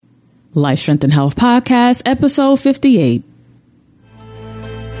Life, Strength, and Health Podcast, episode 58.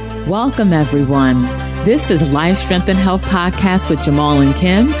 Welcome, everyone. This is Life, Strength, and Health Podcast with Jamal and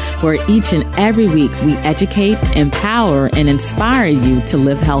Kim, where each and every week we educate, empower, and inspire you to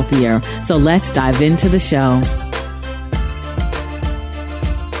live healthier. So let's dive into the show.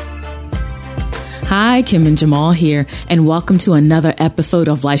 Hi, Kim and Jamal here, and welcome to another episode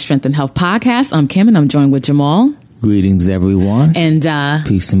of Life, Strength, and Health Podcast. I'm Kim, and I'm joined with Jamal. Greetings, everyone. And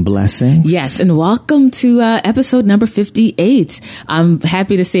peace and blessings. Yes, and welcome to episode number 58. I'm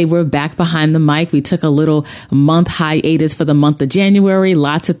happy to say we're back behind the mic. We took a little month hiatus for the month of January.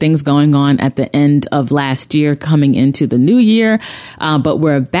 Lots of things going on at the end of last year, coming into the new year. But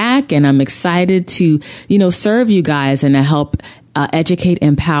we're back, and I'm excited to, serve you guys and to help educate,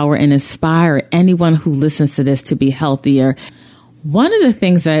 empower, and inspire anyone who listens to this to be healthier. One of the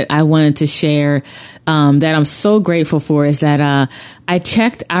things that I wanted to share that I'm so grateful for is that I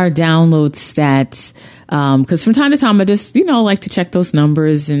checked our download stats because from time to time I just, like to check those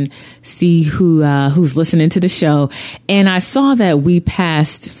numbers and see who's listening to the show. And I saw that we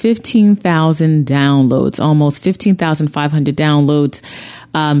passed 15,000 downloads, almost 15,500 downloads.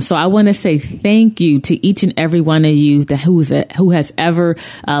 So I want to say thank you to each and every one of you who has ever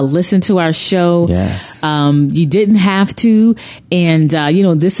listened to our show. Yes. You didn't have to. And,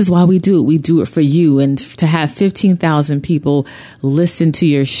 this is why we do it. We do it for you. And to have 15,000 people listen to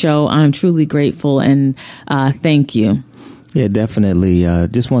your show, I'm truly grateful and thank you. Yeah, definitely.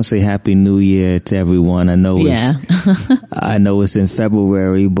 Just want to say Happy New Year to everyone. I know it's in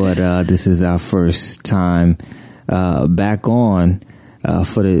February, but this is our first time back on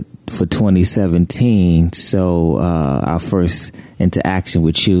for 2017. So our first interaction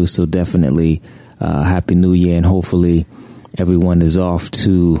with you. So definitely Happy New Year, and hopefully everyone is off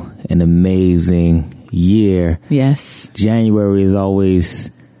to an amazing year. Yes. January is always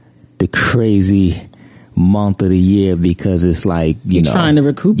the crazy month of the year because it's like, you're trying to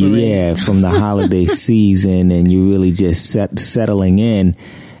recuperate. Yeah, from the holiday season, and you're really just settling in.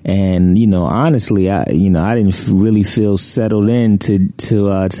 And, honestly, I didn't really feel settled in to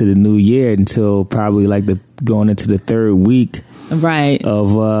the new year until probably going into the third week. Right.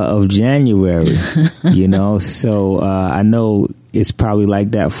 Of January, so I know it's probably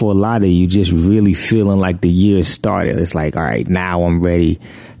like that for a lot of you, just really feeling like the year started. It's like, all right, now I'm ready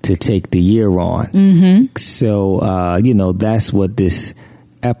to take the year on. Mm-hmm. So, that's what this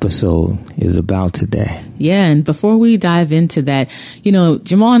episode is about today. Yeah, and before we dive into that,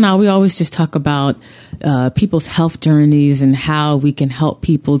 Jamal and I, we always just talk about people's health journeys and how we can help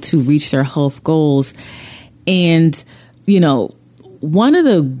people to reach their health goals. And, one of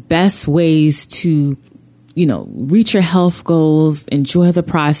the best ways to, reach your health goals, enjoy the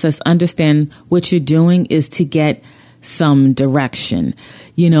process, understand what you're doing is to get some direction.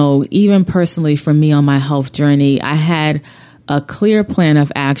 Even personally for me on my health journey, I had a clear plan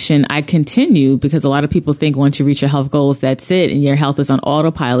of action. I continue because a lot of people think once you reach your health goals, that's it, and your health is on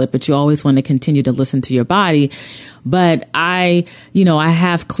autopilot, but you always want to continue to listen to your body. But I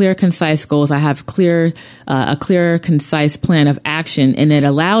have clear, concise goals. I have a clear, concise plan of action, and it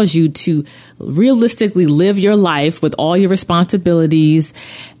allows you to realistically live your life with all your responsibilities,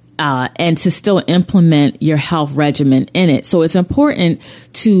 and to still implement your health regimen in it. So it's important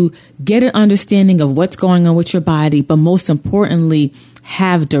to get an understanding of what's going on with your body, but most importantly,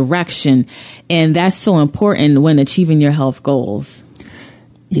 have direction. And that's so important when achieving your health goals.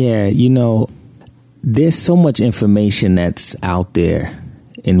 Yeah, there's so much information that's out there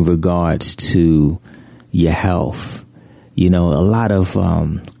in regards to your health. A lot of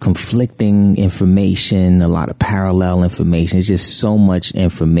conflicting information, a lot of parallel information. It's just so much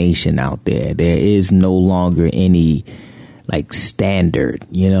information out there. There is no longer any standard.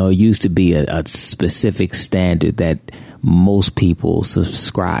 It used to be a specific standard that most people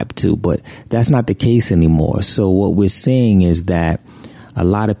subscribe to, but that's not the case anymore. So what we're seeing is that a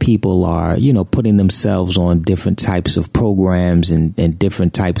lot of people are, putting themselves on different types of programs and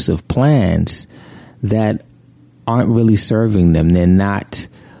different types of plans that aren't really serving them. They're not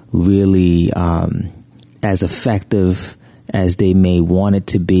really as effective as they may want it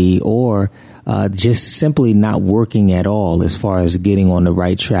to be, or just simply not working at all as far as getting on the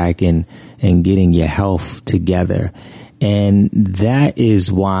right track and getting your health together. And that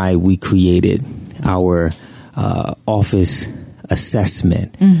is why we created our office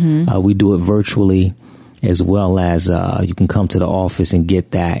assessment. Mm-hmm. We do it virtually, as well as you can come to the office and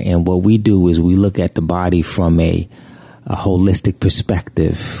get that. And what we do is we look at the body from a holistic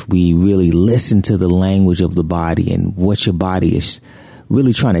perspective. We really listen to the language of the body and what your body is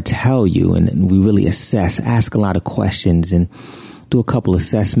really trying to tell you. And we really assess, ask a lot of questions. And do a couple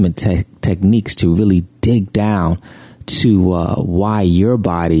assessment techniques to really dig down to why your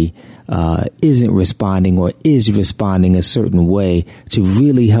body isn't responding or is responding a certain way, to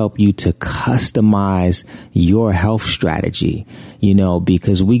really help you to customize your health strategy.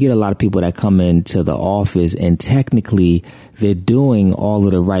 Because we get a lot of people that come into the office and technically they're doing all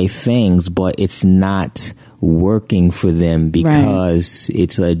of the right things, but it's not working for them because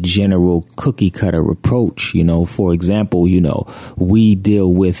it's a general cookie cutter approach. For example, we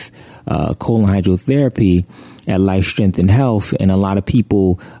deal with colon hydrotherapy at Life Strength and Health, and a lot of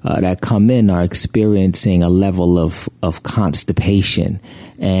people that come in are experiencing a level of constipation.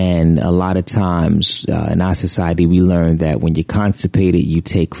 And a lot of times in our society, we learn that when you're constipated, you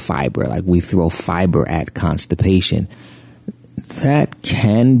take fiber. Like, we throw fiber at constipation. That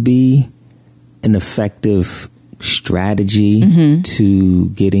can be an effective strategy to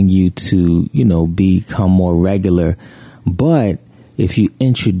getting you to, become more regular. But if you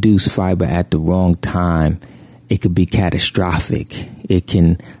introduce fiber at the wrong time, it could be catastrophic. It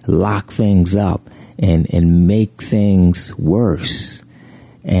can lock things up and make things worse.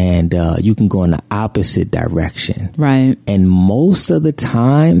 And you can go in the opposite direction. Right. And most of the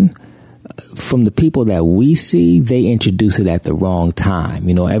time, from the people that we see, they introduce it at the wrong time.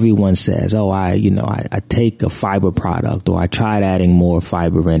 Everyone says, I take a fiber product, or I tried adding more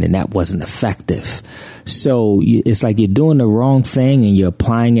fiber in and that wasn't effective. So it's like you're doing the wrong thing and you're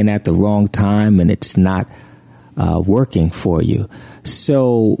applying it at the wrong time, and it's not working for you.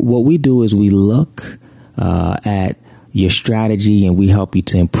 So what we do is we look at your strategy and we help you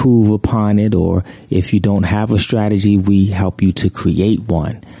to improve upon it. Or if you don't have a strategy, we help you to create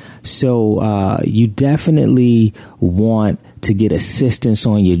one. So you definitely want to get assistance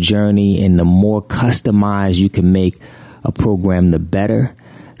on your journey, and the more customized you can make a program, the better.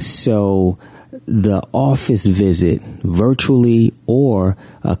 So the office visit, virtually or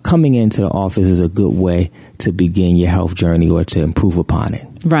coming into the office, is a good way to begin your health journey or to improve upon it.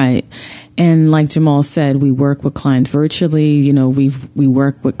 Right. And like Jamal said, we work with clients virtually. We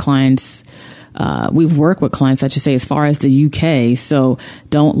work with clients. We've worked with clients, I should say, as far as the UK. So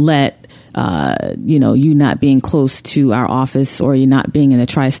don't let, you not being close to our office or you not being in the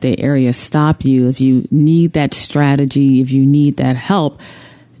tri-state area stop you. If you need that strategy, if you need that help,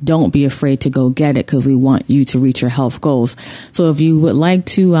 don't be afraid to go get it, because we want you to reach your health goals. So if you would like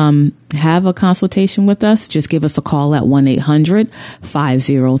to have a consultation with us, just give us a call at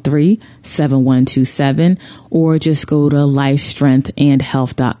 1-800-503-7127, or just go to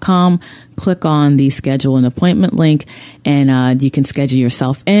lifestrengthandhealth.com, click on the schedule an appointment link, and you can schedule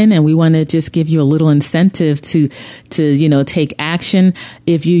yourself in. And we want to just give you a little incentive to take action.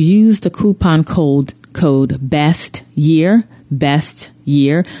 If you use the coupon code BEST year,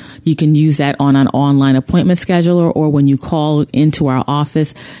 you can use that on an online appointment scheduler, or when you call into our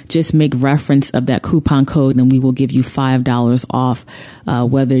office, just make reference of that coupon code and we will give you $5 off,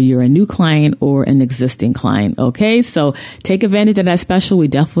 whether you're a new client or an existing client. Okay, so take advantage of that special. We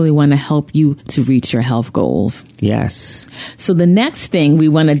definitely want to help you to reach your health goals. Yes. So the next thing we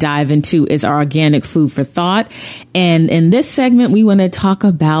want to dive into is our organic food for thought. And in this segment, we want to talk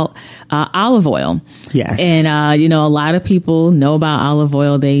about olive oil. Yes. And, a lot of people know about olive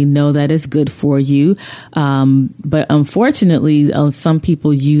oil. They know that it's good for you. But unfortunately, some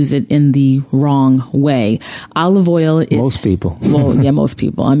people use it in the wrong way. Olive oil is... Most people. Well, yeah, most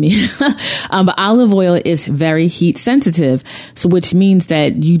people. I mean, but olive oil is very heat sensitive. So which means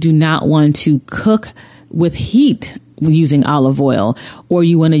that you do not want to cook with heat using olive oil, or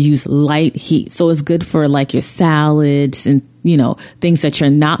you want to use light heat. So it's good for like your salads and, things that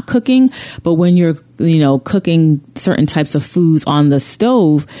you're not cooking. But when you're, cooking certain types of foods on the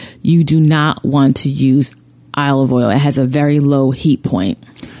stove, you do not want to use olive oil. It has a very low heat point.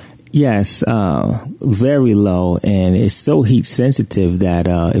 Yes, very low. And it's so heat sensitive that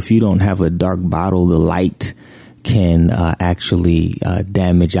if you don't have a dark bottle, the light can actually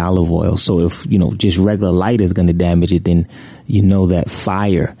damage olive oil. So if, just regular light is going to damage it, then that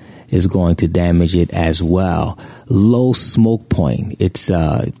fire is going to damage it as well. Low smoke point. It's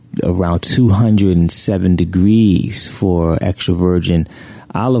around 207 degrees for extra virgin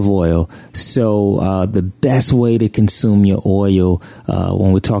olive oil. So the best way to consume your oil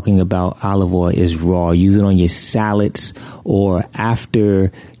when we're talking about olive oil is raw. Use it on your salads or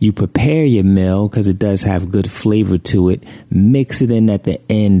after you prepare your meal, because it does have good flavor to it. Mix it in at the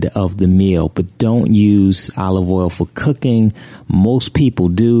end of the meal, but don't use olive oil for cooking. Most people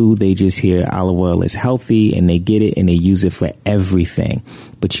do. They just hear olive oil is healthy and they get it and they use it for everything.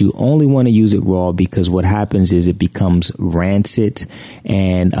 But you only want to use it raw, because what happens is it becomes rancid, and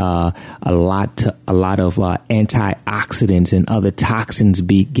and a lot of antioxidants and other toxins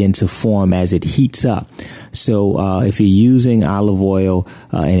begin to form as it heats up. So if you're using olive oil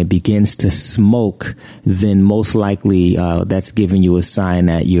and it begins to smoke, then most likely that's giving you a sign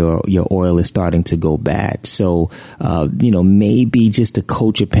that your oil is starting to go bad. So maybe just to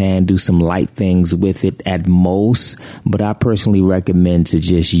coat your pan, do some light things with it at most, but I personally recommend to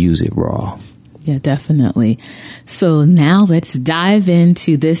just use it raw. Yeah, definitely. So now let's dive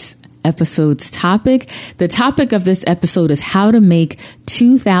into this episode's topic. The topic of this episode is how to make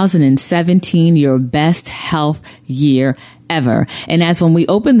 2017 your best health year ever. And as when we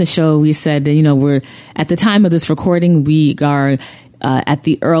opened the show, we said, we're at the time of this recording, we are at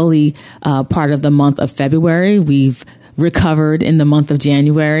the early part of the month of February. We've recovered in the month of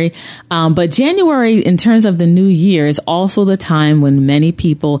January. But January, in terms of the new year, is also the time when many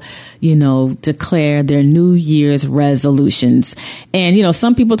people, declare their New Year's resolutions. And,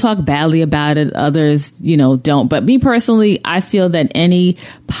 some people talk badly about it. Others, don't. But me personally, I feel that any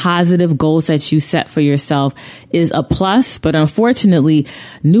positive goals that you set for yourself is a plus. But unfortunately,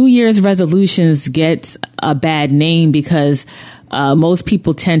 New Year's resolutions get a bad name because most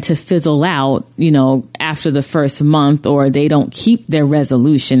people tend to fizzle out, after the first month, or they don't keep their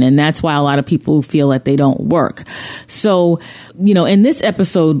resolution. And that's why a lot of people feel that they don't work. So, in this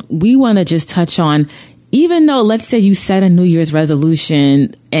episode, we want to just touch on, even though, let's say you set a New Year's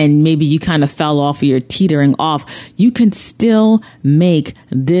resolution and maybe you kind of fell off or you're teetering off, you can still make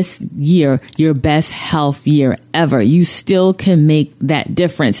this year your best health year ever. You still can make that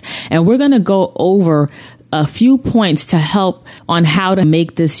difference. And we're going to go over a few points to help on how to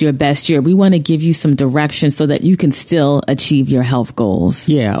make this your best year. We want to give you some direction so that you can still achieve your health goals.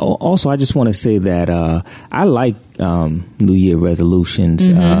 Yeah. Also, I just want to say that I like New Year resolutions.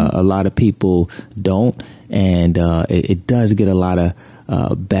 A lot of people don't, and it does get a lot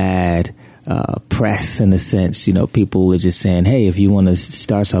of bad press in a sense. People are just saying, hey, if you want to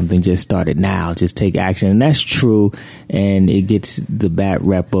start something, just start it now, just take action. And that's true. And it gets the bad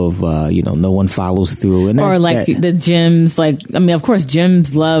rep of, no one follows through. And or like the gyms, of course,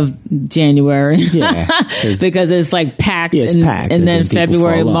 gyms love January. Yeah. Because it's like packed. Yeah, it's packed. And then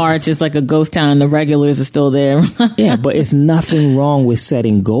February, March, it's like a ghost town. The regulars are still there. Yeah, but it's nothing wrong with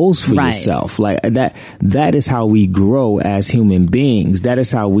setting goals for yourself. Like that is how we grow as human beings. That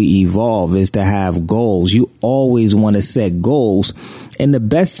is how we evolve, is to have goals. You always want to set goals. And the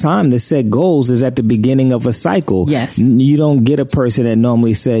best time to set goals is at the beginning of a cycle. Yes. You don't get a person that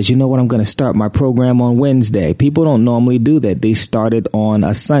normally says, you know what, I'm going to start my program on Wednesday. People don't normally do that. They start it on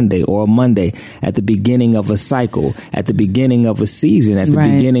a Sunday or a Monday at the beginning of a cycle, at the beginning of a season, at the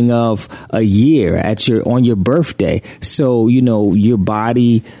beginning of a year, on your birthday. So, your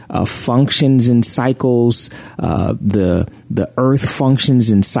body functions in cycles. The earth functions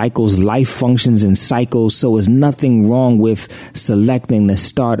in cycles. Life functions in cycles. So there's nothing wrong with selecting the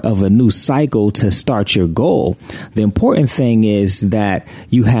start of a new cycle to start your goal. The important thing is that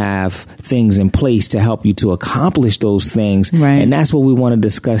you have things in place to help you to accomplish those things. Right. And that's what we want to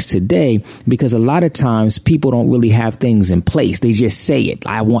discuss today, because a lot of times people don't really have things in place. They just say it.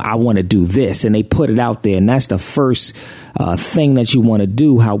 I want to do this, and they put it out there. And that's the first thing that you want to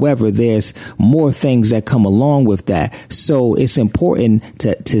do. However, there's more things that come along with that. So it's important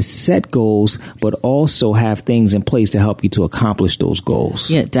to set goals, but also have things in place to help you to accomplish those goals.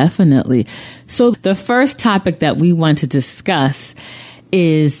 Yeah, definitely. So the first topic that we want to discuss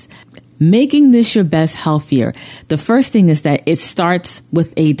is making this your best health year. The first thing is that it starts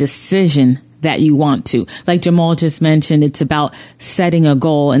with a decision that you want to. Like Jamal just mentioned, it's about setting a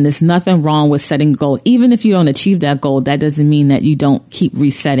goal, and there's nothing wrong with setting a goal. Even if you don't achieve that goal, that doesn't mean that you don't keep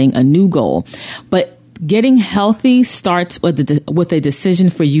resetting a new goal. But getting healthy starts with a decision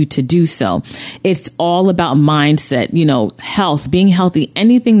for you to do so. It's all about mindset, health, being healthy.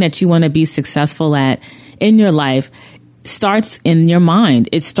 Anything that you want to be successful at in your life starts in your mind.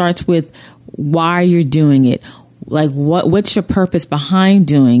 It starts with why you're doing it. Like what's your purpose behind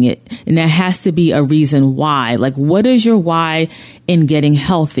doing it? And there has to be a reason why. Like, what is your why in getting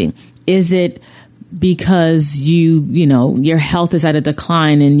healthy? Is it because your health is at a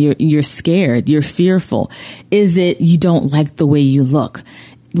decline and you're scared, you're fearful? Is it you don't like the way you look?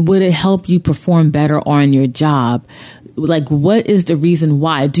 Would it help you perform better on your job? Like, what is the reason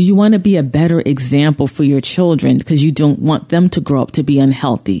why? Do you want to be a better example for your children because you don't want them to grow up to be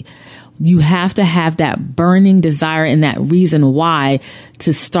unhealthy? You have to have that burning desire and that reason why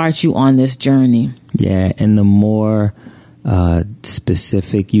to start you on this journey. Yeah, and the more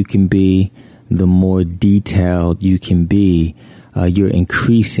specific you can be, the more detailed you can be, you're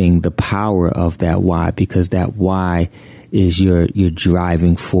increasing the power of that why, because that why is your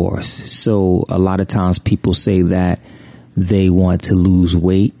driving force. So a lot of times people say that they want to lose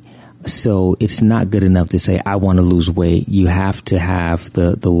weight. So it's not good enough to say, I want to lose weight. You have to have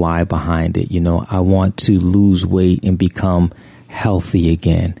the why behind it. I want to lose weight and become healthy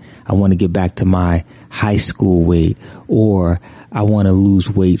again. I want to get back to my high school weight, or I want to lose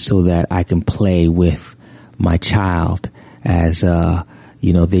weight so that I can play with my child as,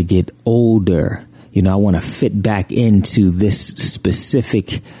 they get older. I want to fit back into this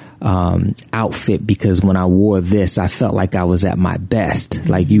specific outfit because when I wore this, I felt like I was at my best.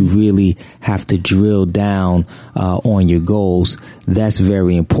 Like, you really have to drill down on your goals. That's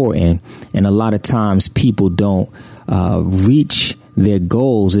very important. And a lot of times people don't reach their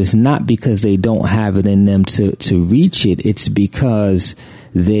goals. It's not because they don't have it in them to reach it. It's because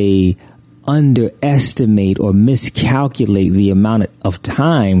they underestimate or miscalculate the amount of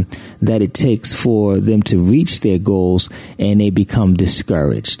time that it takes for them to reach their goals, and they become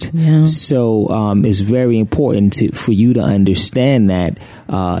discouraged. Yeah. So it's very important for you to understand that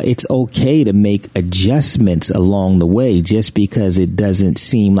it's okay to make adjustments along the way. Just because it doesn't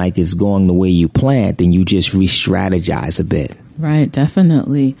seem like it's going the way you planned, then you just re-strategize a bit. Right,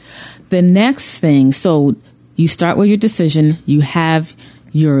 definitely. The next thing, so you start with your decision, you have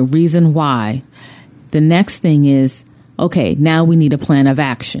your reason why. The next thing is, okay, now we need a plan of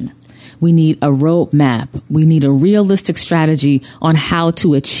action. We need a roadmap. We need a realistic strategy on how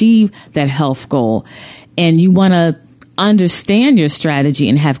to achieve that health goal. And you want to understand your strategy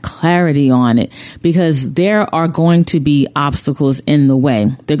and have clarity on it, because there are going to be obstacles in the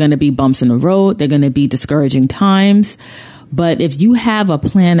way. There are going to be bumps in the road. There are going to be discouraging times. But if you have a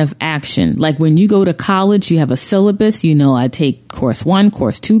plan of action, like when you go to college, you have a syllabus, I take course 1,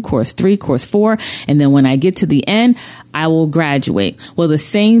 course 2, course 3, course 4. And then when I get to the end, I will graduate. Well, the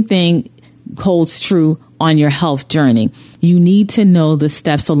same thing holds true on your health journey. You need to know the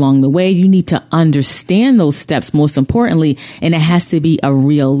steps along the way. You need to understand those steps, most importantly, and it has to be a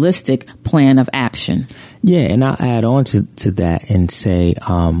realistic plan of action. Yeah, and I'll add on to that and say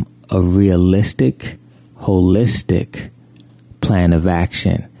a realistic, holistic plan of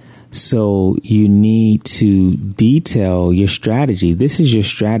action. So you need to detail your strategy. This is your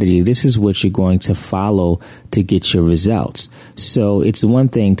strategy. This is what you're going to follow to get your results. So it's one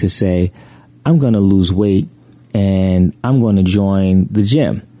thing to say, I'm going to lose weight and I'm going to join the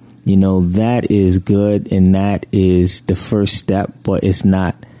gym. That is good, and that is the first step, but it's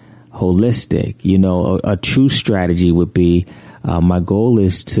not holistic. A true strategy would be, my goal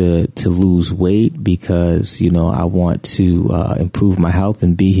is to lose weight because, I want to improve my health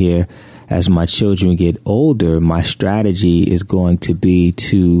and be here as my children get older. My strategy is going to be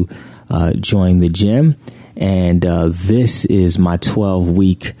to join the gym. And this is my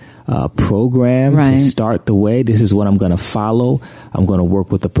 12-week program to start the way. This is what I'm going to follow. I'm going to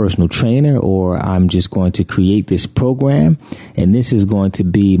work with a personal trainer, or I'm just going to create this program. And this is going to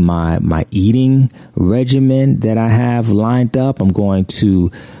be my eating regimen that I have lined up. I'm going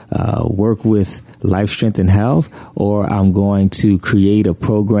to work with Life Strength and Health, or I'm going to create a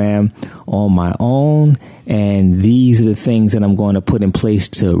program on my own. And these are the things that I'm going to put in place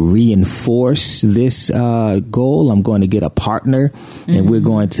to reinforce this goal. I'm going to get a partner, and we're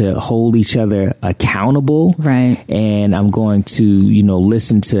going to hold each other accountable. Right. And I'm going to,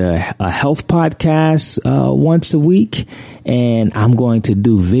 listen to a health podcast once a week. And I'm going to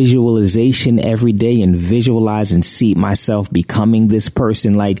do visualization every day and visualize and see myself becoming this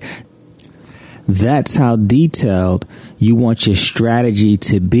person. Like, that's how detailed you want your strategy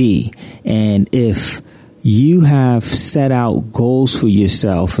to be. And if you have set out goals for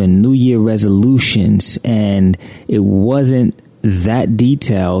yourself and New Year resolutions, and it wasn't that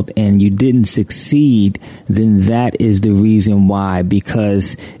detailed and you didn't succeed, then that is the reason why,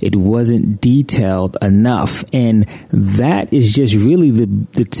 because it wasn't detailed enough. And that is just really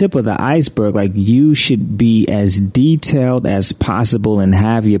the tip of the iceberg. Like, you should be as detailed as possible and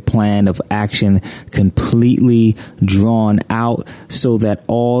have your plan of action completely drawn out, so that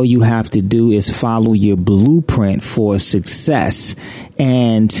all you have to do is follow your blueprint for success.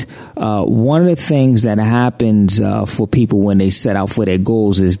 And one of the things that happens for people when they set out for their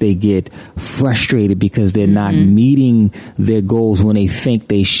goals is they get frustrated because they're not meeting their goals when they think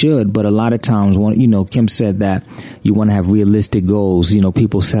they should. But a lot of times, when, Kim said that you want to have realistic goals.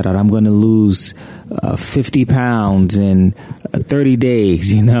 People set out, I'm going to lose 50 pounds in 30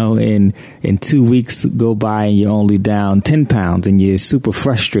 days, and 2 weeks go by and you're only down 10 pounds and you're super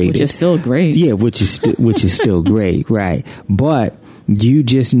frustrated. Which is still great. Yeah, which is still great. Right. But you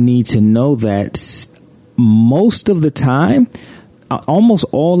just need to know that most of the time, almost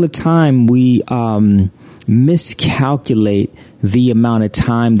all the time, we miscalculate the amount of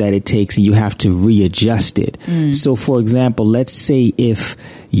time that it takes and you have to readjust it. So, for example, let's say if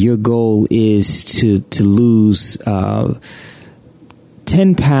your goal is to lose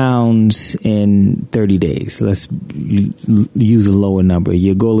 10 pounds in 30 days. Let's use a lower number.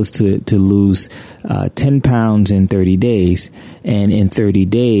 Your goal is to lose 10 pounds in 30 days. And in 30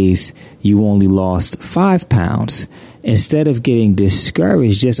 days, you only lost 5 pounds. Instead of getting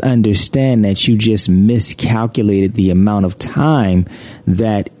discouraged, just understand that you just miscalculated the amount of time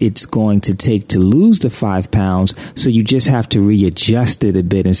that it's going to take to lose the 5 pounds. So you just have to readjust it a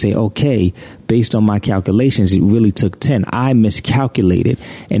bit and say, okay, based on my calculations, it really took 10. I miscalculated,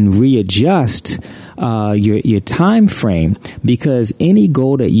 and readjust your time frame, because any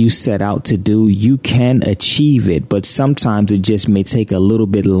goal that you set out to do, you can achieve it, but sometimes it just may take a little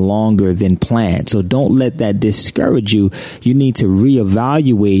bit longer than planned. So don't let that discourage you. You need to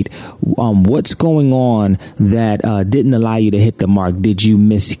reevaluate what's going on that didn't allow you to hit the mark. Did you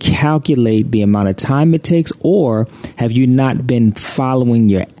miscalculate the amount of time it takes, or have you not been following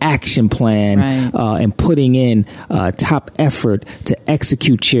your action plan and putting in top effort to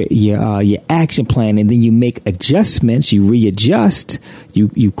execute your action plan? And then you make adjustments, you readjust,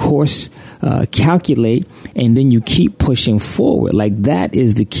 you course calculate, and then you keep pushing forward. Like, that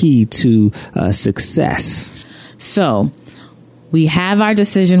is the key to success. So we have our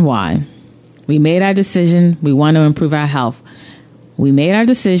decision why. We made our decision. We want to improve our health. We made our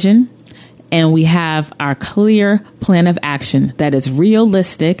decision, and we have our clear plan of action that is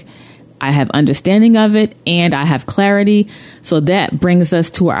realistic. I have understanding of it, and I have clarity. So that brings us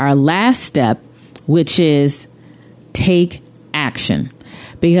to our last step, which is take action.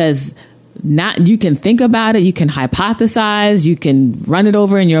 Because you can think about it, you can hypothesize, you can run it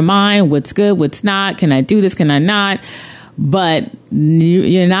over in your mind, what's good, what's not, can I do this, can I not? But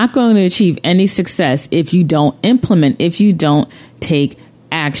you're not going to achieve any success if you don't implement, if you don't take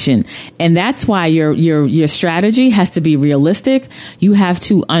action. And that's why your strategy has to be realistic. You have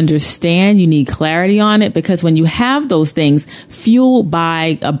to understand, you need clarity on it, because when you have those things fueled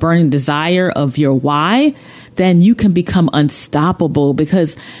by a burning desire of your why, then you can become unstoppable,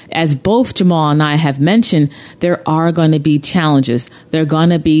 because as both Jamal and I have mentioned, there are going to be challenges. There are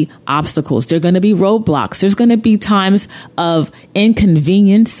going to be obstacles. There are going to be roadblocks. There's going to be times of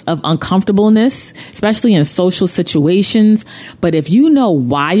inconvenience, of uncomfortableness, especially in social situations. But if you know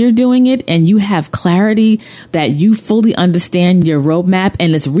why you're doing it and you have clarity, that you fully understand your roadmap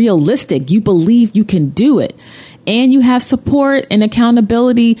and it's realistic, you believe you can do it, and you have support and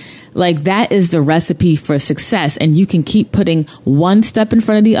accountability, like, that is the recipe for success. And you can keep putting one step in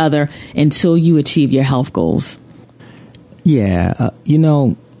front of the other until you achieve your health goals. Yeah.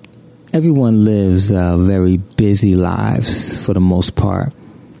 Everyone lives very busy lives for the most part.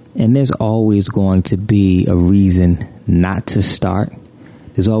 And there's always going to be a reason not to start.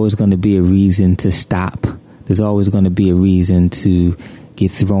 There's always going to be a reason to stop. There's always going to be a reason to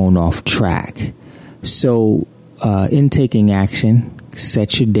get thrown off track. So, in taking action,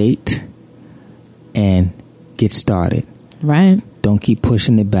 set your date and get started. Right. Don't keep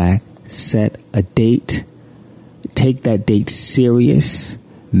pushing it back. Set a date. Take that date serious.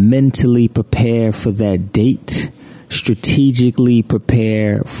 Mentally prepare for that date. Strategically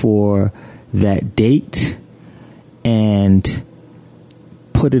prepare for that date. And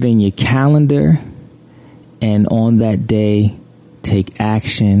put it in your calendar. And on that day, take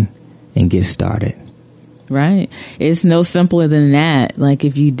action and get started. Right. It's no simpler than that. Like,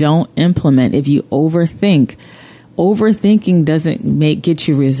 if you don't implement, if you overthinking doesn't get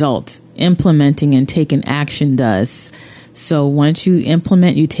you results. Implementing and taking action does. So once you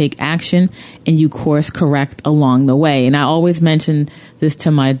implement, you take action and you course correct along the way. And I always mention this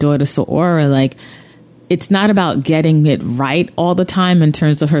to my daughter, Soora, like, it's not about getting it right all the time in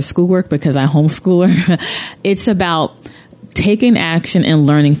terms of her schoolwork, because I homeschool her. It's about taking action and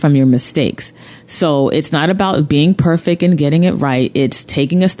learning from your mistakes. So it's not about being perfect and getting it right. It's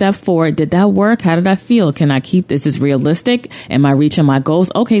taking a step forward. Did that work? How did I feel? Can I keep this? Is this realistic? Am I reaching my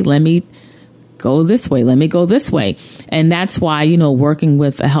goals? Okay, let me go this way. Let me go this way. And that's why, working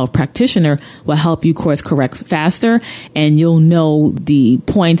with a health practitioner will help you course correct faster. And you'll know the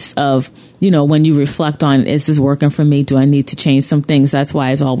points of, when you reflect on, is this working for me? Do I need to change some things? That's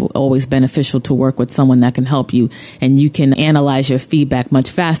why it's always beneficial to work with someone that can help you, and you can analyze your feedback much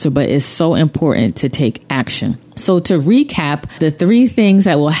faster. But it's so important to take action. So to recap, the 3 things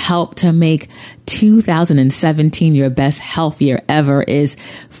that will help to make 2017 your best health year ever is,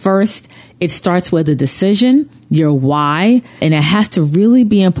 first, it starts with a decision, your why, and it has to really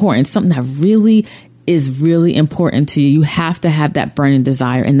be important, something that really is really important to you. You have to have that burning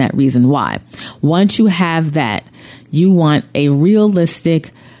desire and that reason why. Once you have that, you want a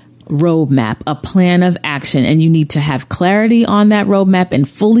realistic roadmap, a plan of action, and you need to have clarity on that roadmap and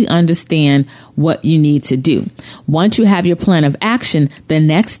fully understand what you need to do. Once you have your plan of action, the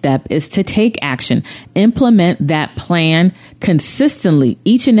next step is to take action. Implement that plan consistently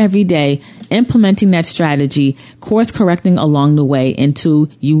each and every day, implementing that strategy, course correcting along the way until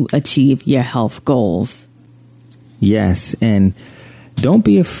you achieve your health goals. Yes, and don't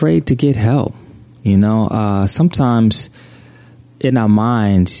be afraid to get help. Sometimes in our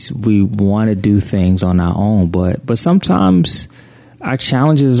minds, we want to do things on our own, but sometimes our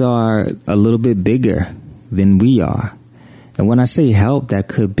challenges are a little bit bigger than we are. And when I say help, that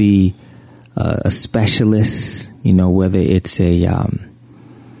could be a specialist, whether it's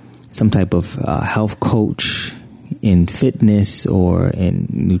some type of health coach in fitness or in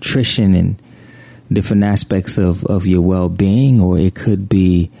nutrition and different aspects of your well-being, or it could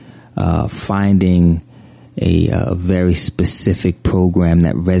be finding a very specific program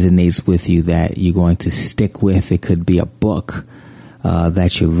that resonates with you that you're going to stick with. It could be a book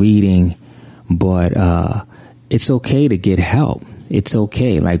that you're reading, but it's okay to get help. It's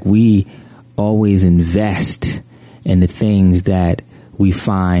okay. Like, we always invest in the things that we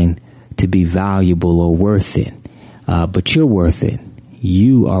find to be valuable or worth it. But you're worth it.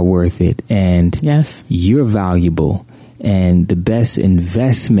 You are worth it. And yes, you're valuable. And the best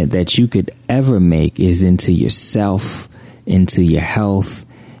investment that you could ever make is into yourself, into your health,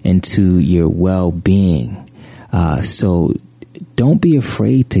 into your well-being. So don't be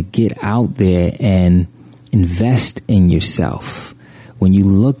afraid to get out there and invest in yourself. When you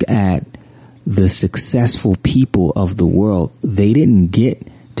look at the successful people of the world, they didn't get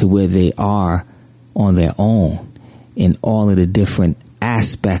to where they are on their own in all of the different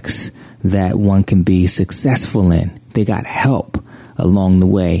aspects that one can be successful in. They got help along the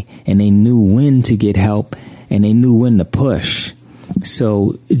way, and they knew when to get help, and they knew when to push.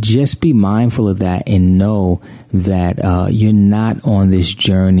 So just be mindful of that and know that you're not on this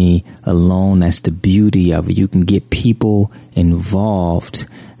journey alone. That's the beauty of it. You can get people involved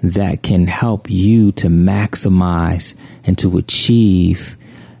that can help you to maximize and to achieve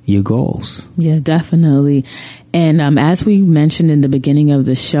your goals. Yeah, definitely. And as we mentioned in the beginning of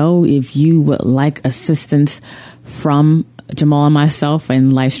the show, if you would like assistance from Jamal and myself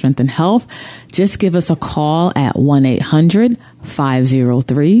in Life, Strength, and Health, just give us a call at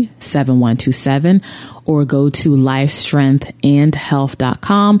 1-800-503-7127 or go to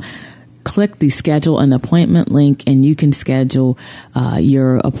lifestrengthandhealth.com. Click the schedule an appointment link and you can schedule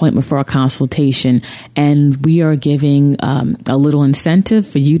your appointment for a consultation. And we are giving a little incentive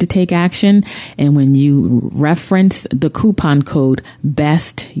for you to take action. And when you reference the coupon code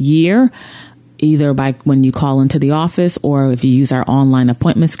BEST YEAR, either by when you call into the office or if you use our online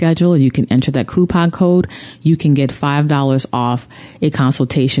appointment schedule, you can enter that coupon code. You can get $5 off a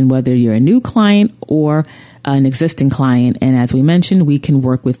consultation, whether you're a new client or an existing client. And as we mentioned, we can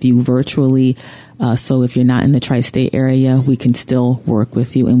work with you virtually. So if you're not in the tri-state area, we can still work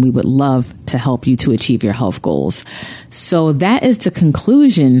with you, and we would love to help you to achieve your health goals. So that is the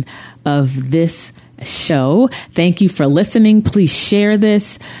conclusion of this show. Thank you for listening. Please share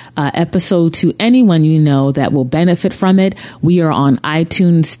this episode to anyone you know that will benefit from it. We are on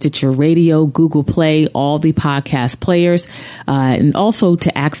iTunes, Stitcher Radio, Google Play, all the podcast players. And also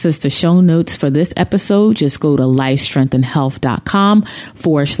to access the show notes for this episode, just go to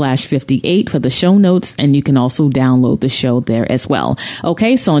lifestrengthandhealth.com/58 for the show notes. And you can also download the show there as well.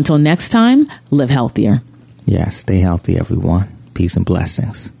 Okay. So until next time, live healthier. Yes. Stay healthy, everyone. Peace and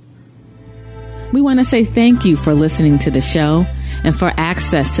blessings. We want to say thank you for listening to the show and for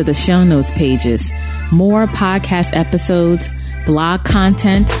access to the show notes pages, more podcast episodes, blog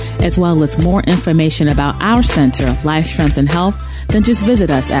content, as well as more information about our center, Life, Strength, and Health. Then just visit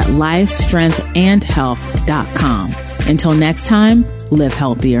us at lifestrengthandhealth.com. Until next time, live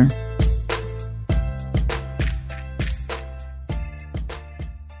healthier.